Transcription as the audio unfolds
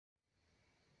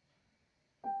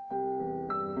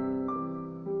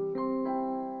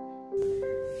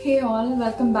Hey all,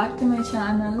 welcome back to my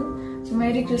channel. So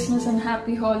Merry Christmas and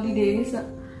Happy Holidays.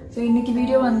 So இன்னைக்கு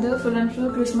video வந்து full and full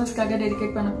கிறிஸ்மஸ்க்காக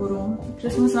dedicate பண்ண போறோம்.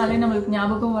 கிறிஸ்மஸ்னாலே நமக்கு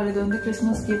ஞாபகம் வருது வந்து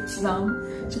கிறிஸ்மஸ் கிஃப்ட்ஸ் தான்.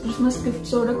 ஸோ கிறிஸ்மஸ்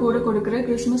கிஃப்ட்ஸோட கூட கொடுக்குற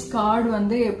கிறிஸ்மஸ் கார்டு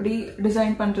வந்து எப்படி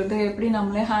டிசைன் பண்றது, எப்படி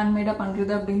நம்மளே ஹேண்ட்மேடா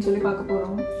பண்றது அப்படின்னு சொல்லி பார்க்க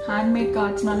போறோம். ஹேண்ட்மேட்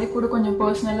கார்ட்ஸ்னாலே கூட கொஞ்சம்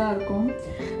பர்சனலா இருக்கும்.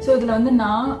 ஸோ இதுல வந்து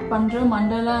நான் பண்ற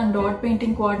மண்டலா அண்ட் டாட்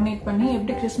பெயிண்டிங் கோஆர்டினேட் பண்ணி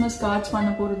எப்படி கிறிஸ்மஸ் கார்ட்ஸ்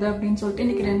பண்ண போறது அப்படின்னு சொல்லிட்டு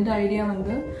இன்னைக்கு 2 ஐடியா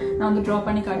வந்து நான் வந்து ட்ரா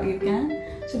பண்ணி காட்டியிருக்கேன்.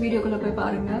 ஸோ வீடியோக்குள்ள போய்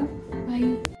பாருங்க. பை.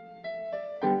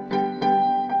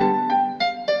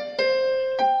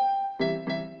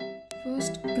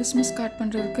 Christmas card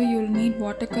பண்றதுக்கு you will need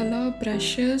watercolor,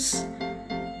 brushes,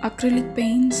 acrylic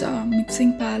paints,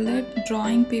 mixing palette,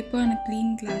 drawing paper and a clean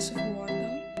glass of water.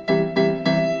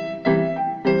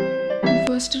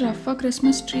 First rough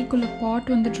Christmas tree குள்ள pot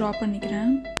வந்து draw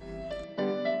பண்ணிக்கிறேன்.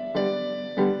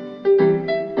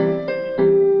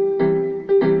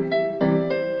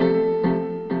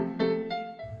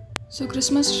 So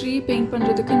Christmas tree paint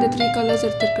பண்றதுக்கு இந்த 3 colors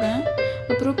எடுத்துக்கிறேன்.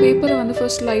 அப்புறம் பேப்பரை வந்து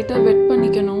ஃபர்ஸ்ட் லைட்டா வெட்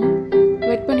பண்ணிக்கணும்.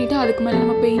 வெட் பண்ணிவிட்டு அதுக்கு மேலே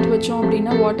நம்ம பெயிண்ட் வச்சோம்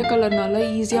அப்படின்னா வாட்டர் கலர்னால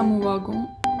ஈஸியாக மூவ் ஆகும்.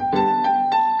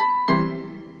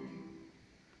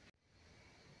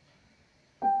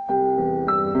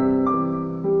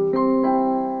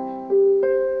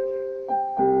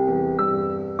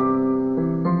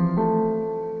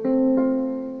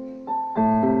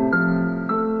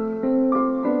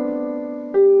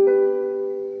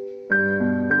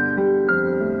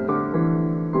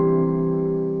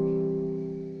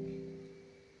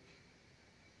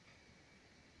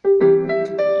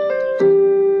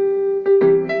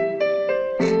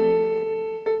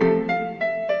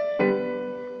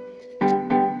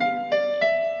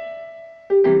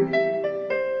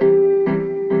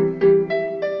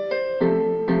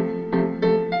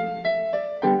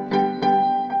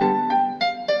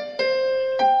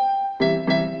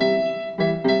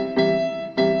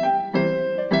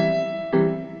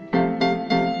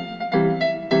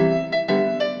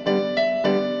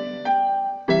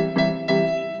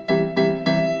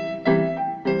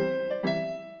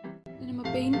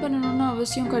 பெயிண்ட் பண்ணணும்னு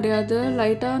அவசியம் கிடையாது.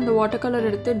 லைட்டாக அந்த வாட்டர் கலர்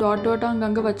எடுத்து டாட்டாக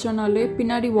அங்கங்கே வச்சோன்னாலே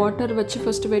பின்னாடி வாட்டர் வச்சு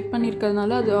ஃபஸ்ட்டு வெட்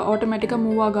பண்ணியிருக்கிறதுனால அது ஆட்டோமேட்டிக்காக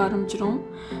மூவ் ஆக ஆரம்பிச்சிடும்.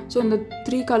 ஸோ இந்த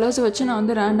 3 கலர்ஸ் வச்சு நான்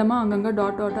வந்து ரேண்டமாக அங்கங்கே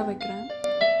டாட்டாக வைக்கிறேன்.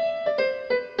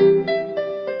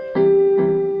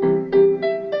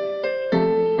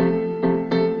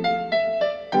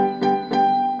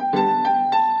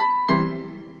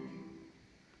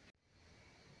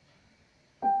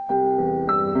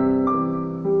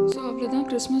 அவ்வளோதான்,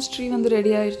 கிறிஸ்மஸ் ட்ரீ வந்து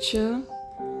ரெடி ஆயிடுச்சு.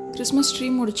 கிறிஸ்மஸ் ட்ரீ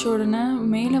முடித்த உடனே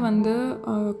மேலே வந்து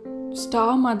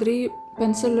ஸ்டார் மாதிரி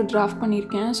பென்சிலில் டிராஃப்ட்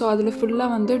பண்ணியிருக்கேன். ஸோ அதில்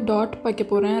ஃபுல்லாக வந்து டாட் வைக்க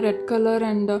போகிறேன். Red colour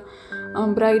and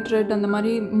bright red அந்த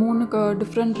மாதிரி 3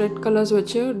 டிஃப்ரெண்ட் ரெட் கலர்ஸ்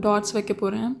வச்சு டாட்ஸ் வைக்க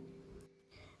போகிறேன்.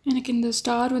 எனக்கு இந்த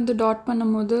ஸ்டார் வந்து டாட்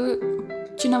பண்ணும்போது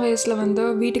சின்ன வயசில் வந்து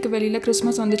வீட்டுக்கு வெளியில்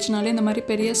கிறிஸ்மஸ் வந்துச்சுனாலே இந்த மாதிரி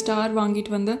பெரிய ஸ்டார்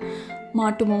வாங்கிட்டு வந்து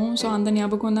மாட்டுவோம். ஸோ அந்த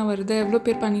ஞாபகம் தான் வருது. எவ்வளோ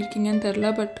பேர் பண்ணியிருக்கீங்கன்னு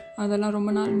தெரில, பட் அதெல்லாம்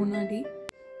ரொம்ப நாள் முன்னாடி.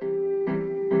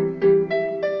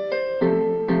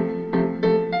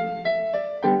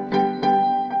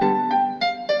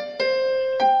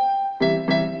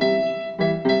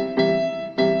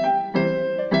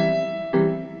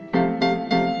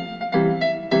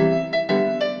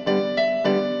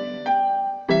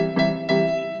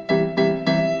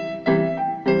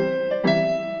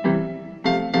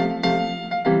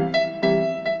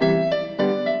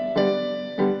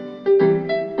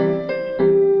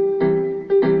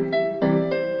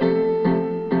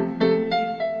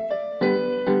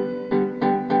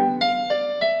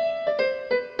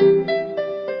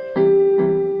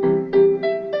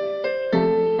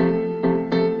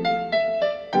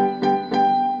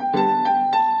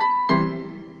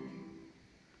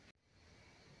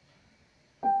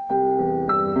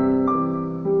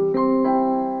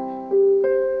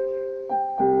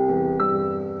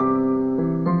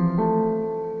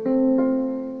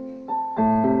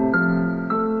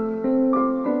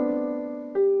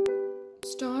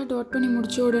 டாட் பண்ணி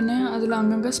முடித்த உடனே அதில்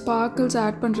அங்கங்கே ஸ்பார்க்கிள்ஸ்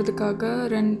ஆட் பண்ணுறதுக்காக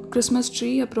 2 கிறிஸ்மஸ்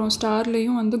ட்ரீ அப்புறம்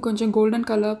ஸ்டார்லேயும் வந்து கொஞ்சம் கோல்டன்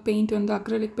கலர் பெயிண்ட் வந்து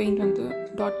அக்ரிலிக் பெயிண்ட் வந்து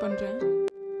டாட் பண்ணுறேன்.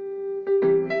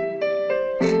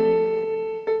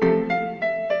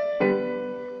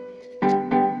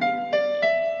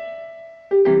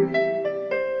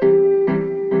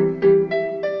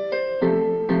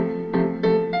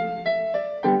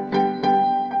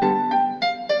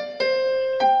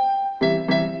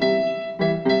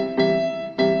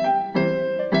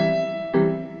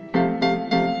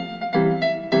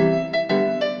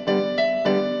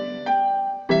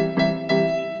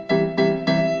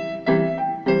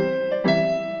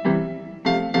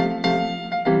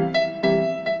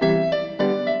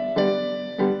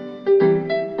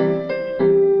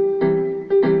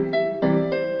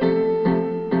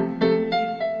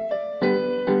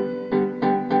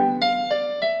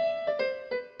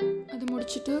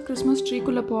 ஃபஸ்ட்டு கிறிஸ்மஸ்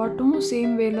ட்ரீக்குள்ளே பாட்டும்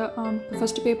சேம் வேல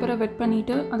ஃபஸ்ட்டு பேப்பரை வெட்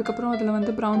பண்ணிவிட்டு அதுக்கப்புறம் அதில்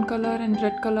வந்து brown colour and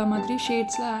red colour மாதிரி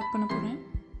ஷேட்ஸில் ஆட் பண்ண போகிறேன்.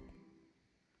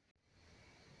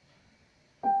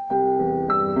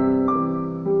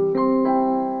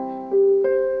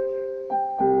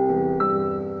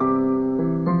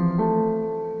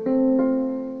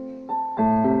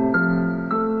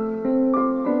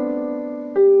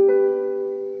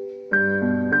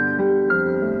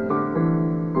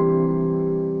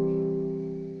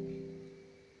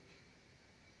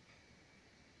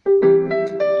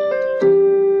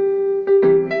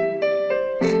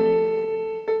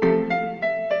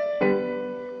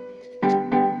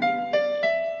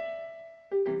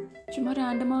 சும்மா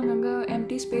ரேண்டமாக அங்கங்கே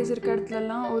எம்டி ஸ்பேஸ் இருக்க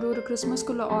இடத்துலலாம் ஒரு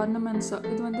கிறிஸ்மஸ்க்குள்ள ஆர்னமெண்ட்ஸ்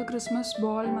இது வந்து கிறிஸ்மஸ்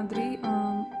பால் மாதிரி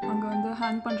அங்கே வந்து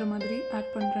ஹேங் பண்ணுற மாதிரி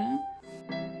ஆட் பண்ணுறேன்.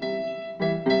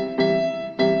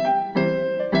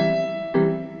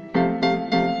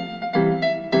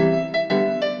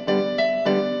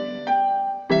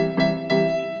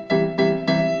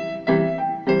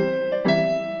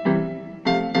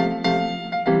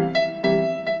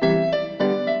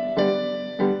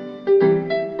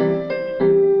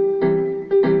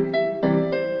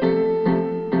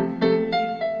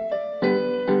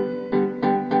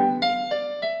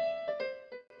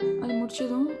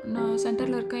 முடிச்சதும் நான்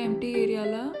சென்டரில் இருக்க எம்டி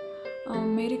ஏரியாவில்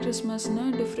மேரி கிறிஸ்மஸ்னு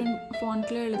டிஃப்ரெண்ட்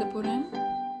ஃபாண்ட்டில் எழுத போகிறேன்.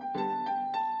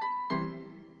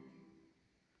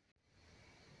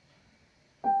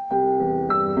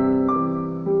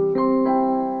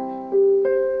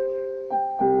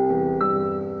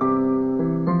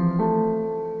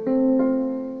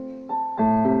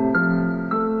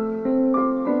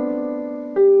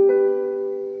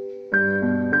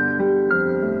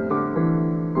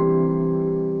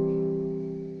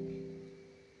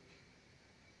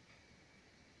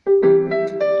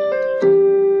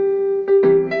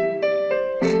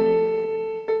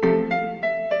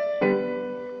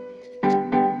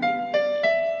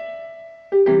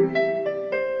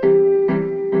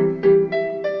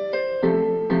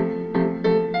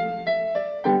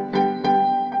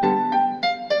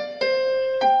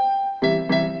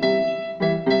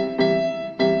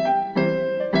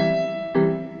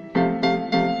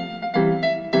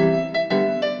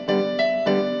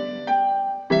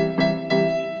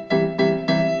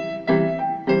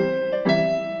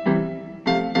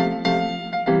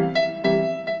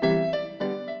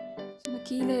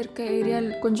 கீழே இருக்க ஏரியா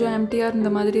கொஞ்சம் எம்டியாக இருந்த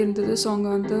மாதிரி இருந்தது. ஸோ அங்கே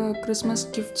வந்து கிறிஸ்மஸ்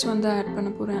கிஃப்ட்ஸ் வந்து ஆட்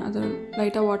பண்ண போகிறேன். அதை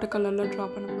லைட்டாக வாட்டர் கலரில் ட்ரா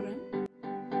பண்ண போகிறேன்.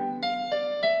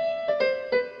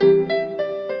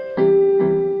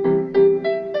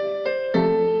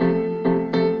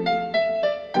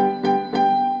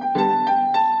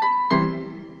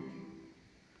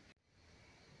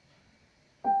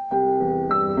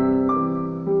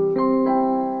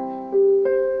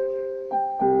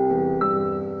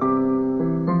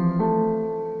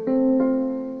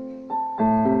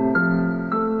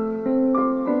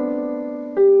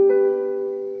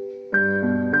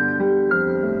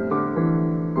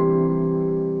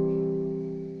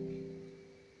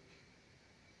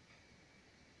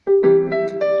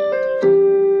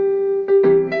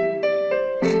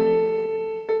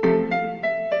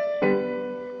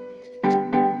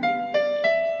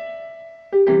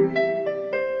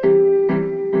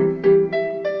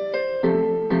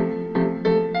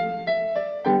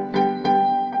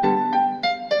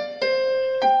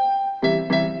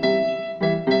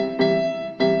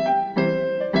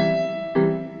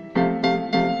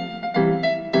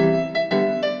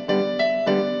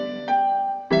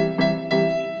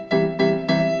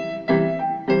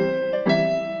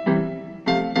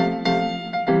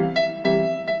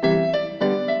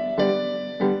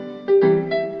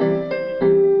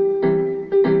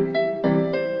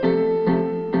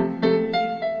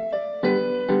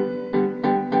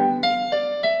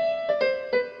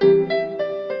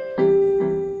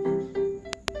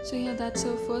 So yeah, that's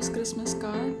our first Christmas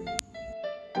card.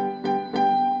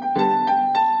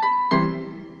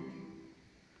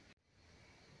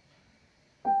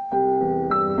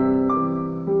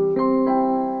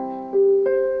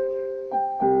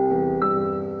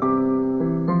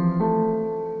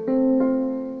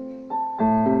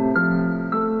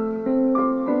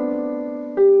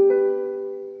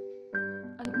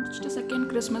 அது முடிச்சிட்டு செகண்ட்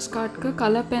கிறிஸ்மஸ் கார்டுக்கு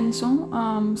கலர் பென்ஸும்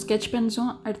ஸ்கெட்ச்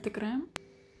பென்ஸும் எடுத்துக்கிறேன்.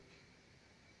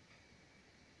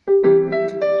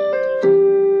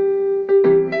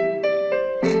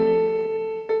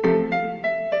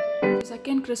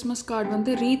 செகண்ட் கிறிஸ்மஸ் கார்டு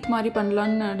வந்து ரீத் மாதிரி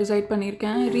பண்ணலான்னு டிசைட்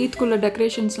பண்ணியிருக்கேன். ரீத்குள்ள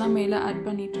டெக்கரேஷன்ஸ்லாம் மேலே ஆட்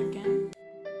பண்ணிகிட்ருக்கேன்.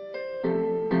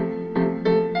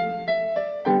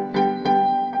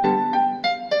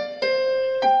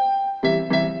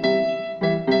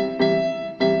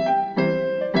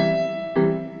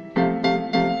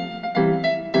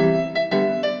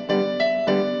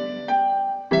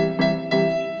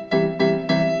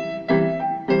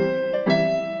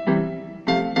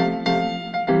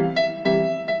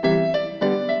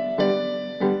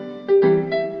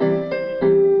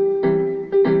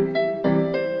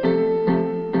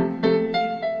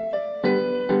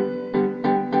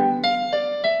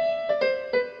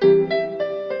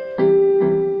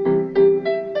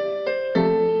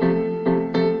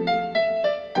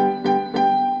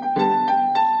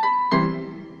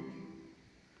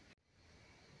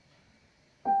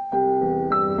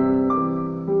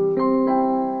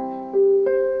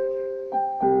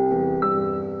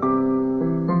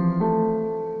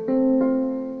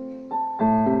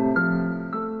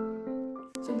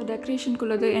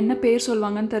 டெக்கரேஷனுக்குள்ளது என்ன பேர்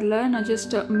சொல்லுவாங்கன்னு தெரில. நான்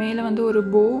ஜஸ்ட் மேலே வந்து ஒரு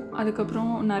போ,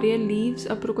 அதுக்கப்புறம் நிறைய லீவ்ஸ்,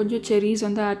 அப்புறம் கொஞ்சம் செரீஸ்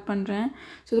வந்து ஆட் பண்ணுறேன்.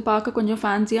 ஸோ இது பார்க்க கொஞ்சம்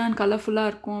ஃபேன்சியாக அண்ட்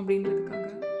கலர்ஃபுல்லாக இருக்கும் அப்படின்றதுக்காக.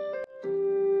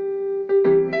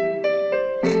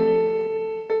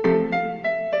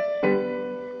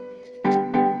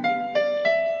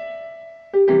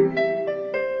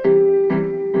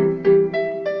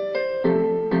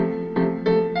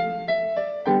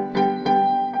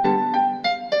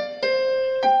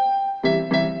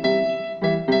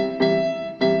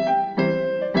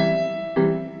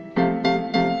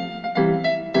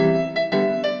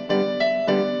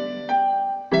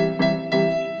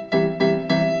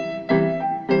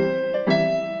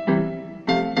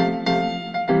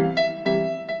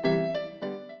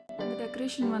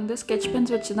 டெக்கரேஷன் வந்து ஸ்கெட்ச்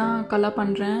பென்ஸ் வச்சு தான் கலர்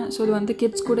பண்ணுறேன். ஸோ இது வந்து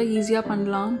கிட்ஸ் கூட ஈஸியாக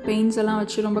பண்ணலாம். பெயிண்ட்ஸ் எல்லாம்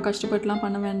வச்சு ரொம்ப கஷ்டப்பட்டுலாம்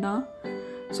பண்ண வேண்டாம்.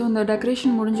 ஸோ இந்த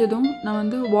டெக்கரேஷன் முடிஞ்சதும் நான்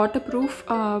வந்து வாட்டர் ப்ரூஃப்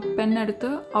பென்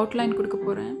எடுத்து அவுட்லைன் கொடுக்க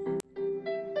போகிறேன்.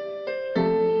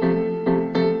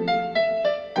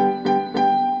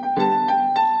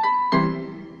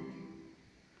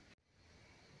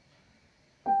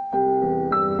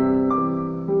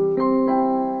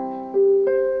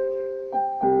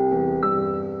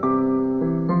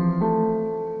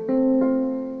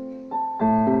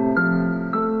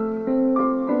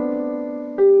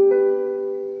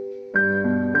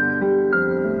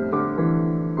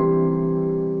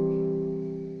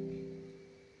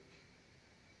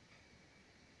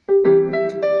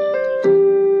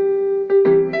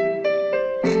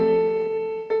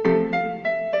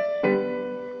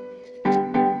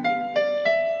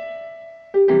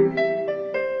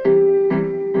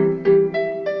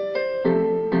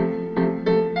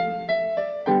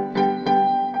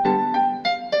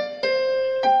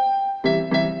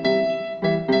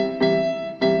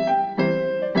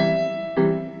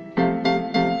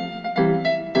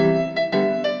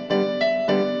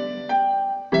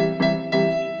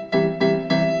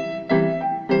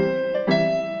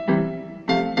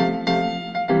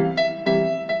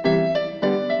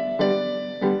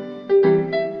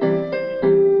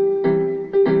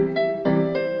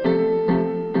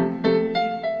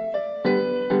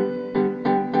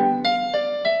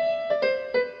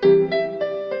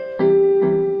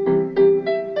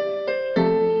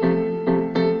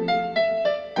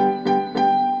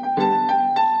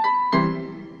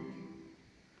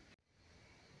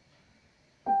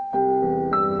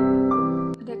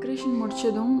 டெக்கரேஷன்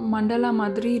முடிச்சதும் மண்டலா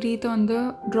மாதிரி ரீத்தை வந்து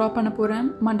ட்ரா பண்ண போகிறேன்.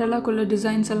 மண்டலாக்குள்ள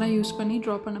டிசைன்ஸ் எல்லாம் யூஸ் பண்ணி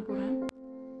ட்ரா பண்ண போகிறேன்.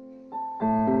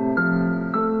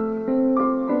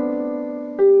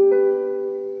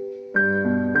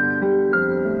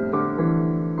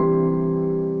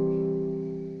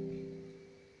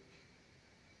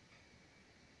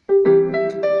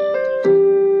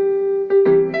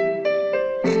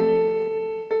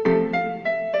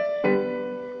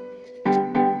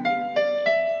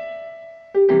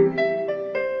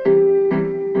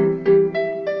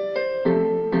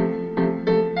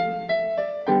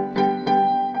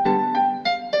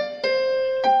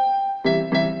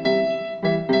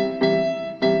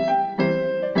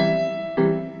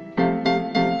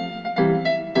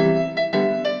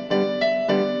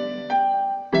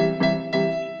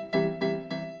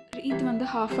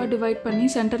 ஹாஃபாக டிவைட் பண்ணி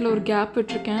சென்டரில் ஒரு கேப்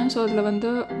விட்டுருக்கேன். ஸோ அதில் வந்து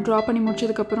ட்ரா பண்ணி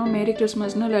முடிச்சதுக்கப்புறம் மேரி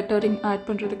கிறிஸ்மஸ்னு லெட்டரிங் ஆட்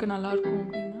பண்ணுறதுக்கு நல்லாயிருக்கும்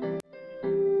அப்படின்னு.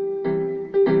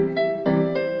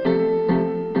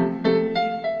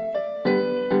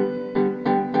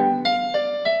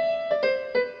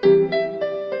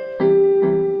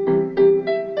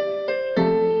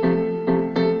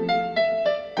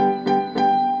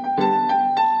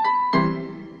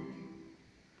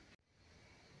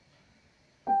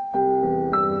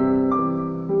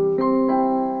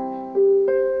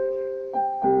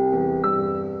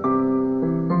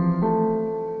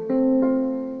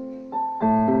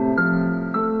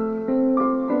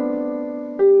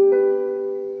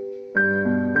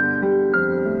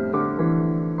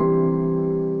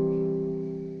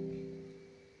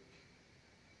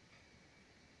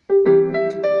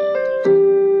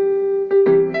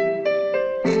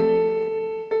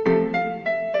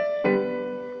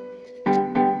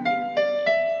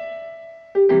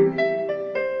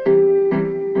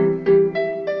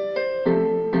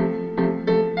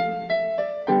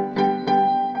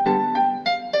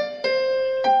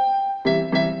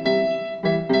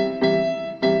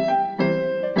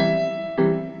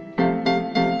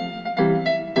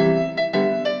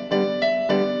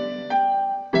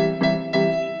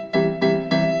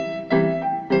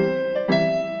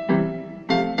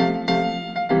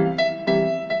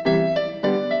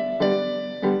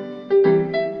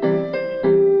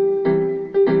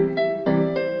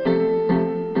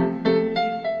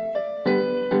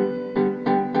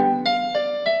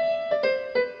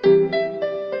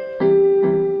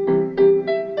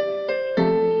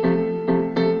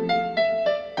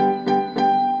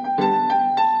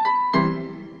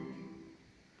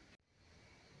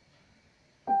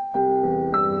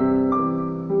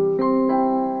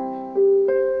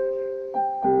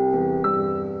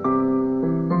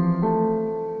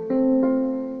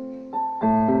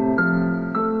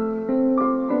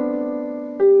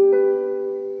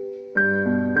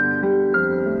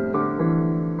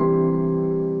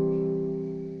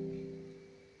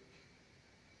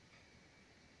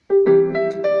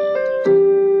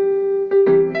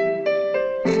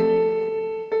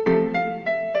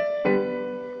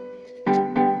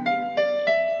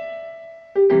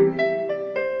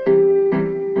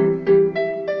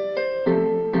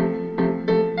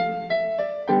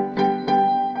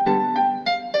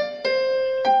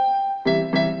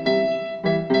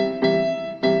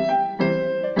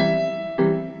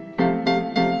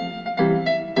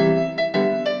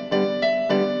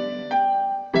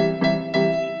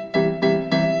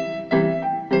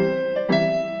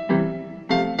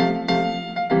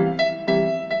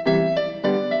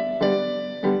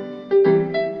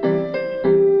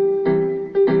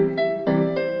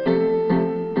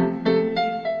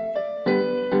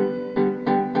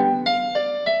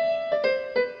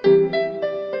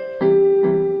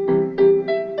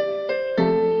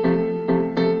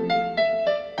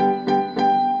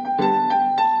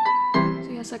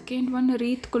 செகண்ட் ஒன்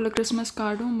ரீத்குள்ள கிறிஸ்மஸ்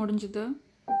கார்டும் முடிஞ்சுது.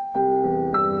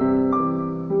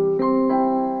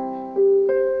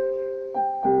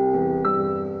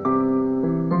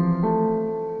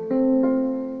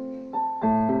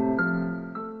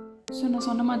 ஸோ நான்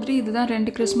சொன்ன மாதிரி இதுதான்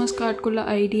 2 கிறிஸ்மஸ் கார்டுக்குள்ள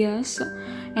ஐடியாஸ்.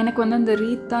 எனக்கு வந்து அந்த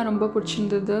ரீத் தான் ரொம்ப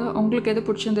பிடிச்சிருந்தது. உங்களுக்கு எது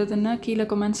பிடிச்சிருந்ததுன்னு கீழே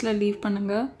கமெண்ட்ஸில் லீவ்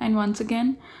பண்ணுங்கள். And once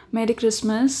again merry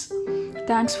Christmas.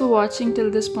 Thanks for வாட்சிங்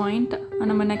டில் திஸ் பாயிண்ட்.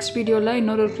 நம்ம நெக்ஸ்ட் வீடியோவில்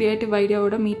இன்னொரு க்ரியேட்டிவ்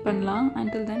ஐடியாவோட மீட் பண்ணலாம்.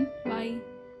 Until then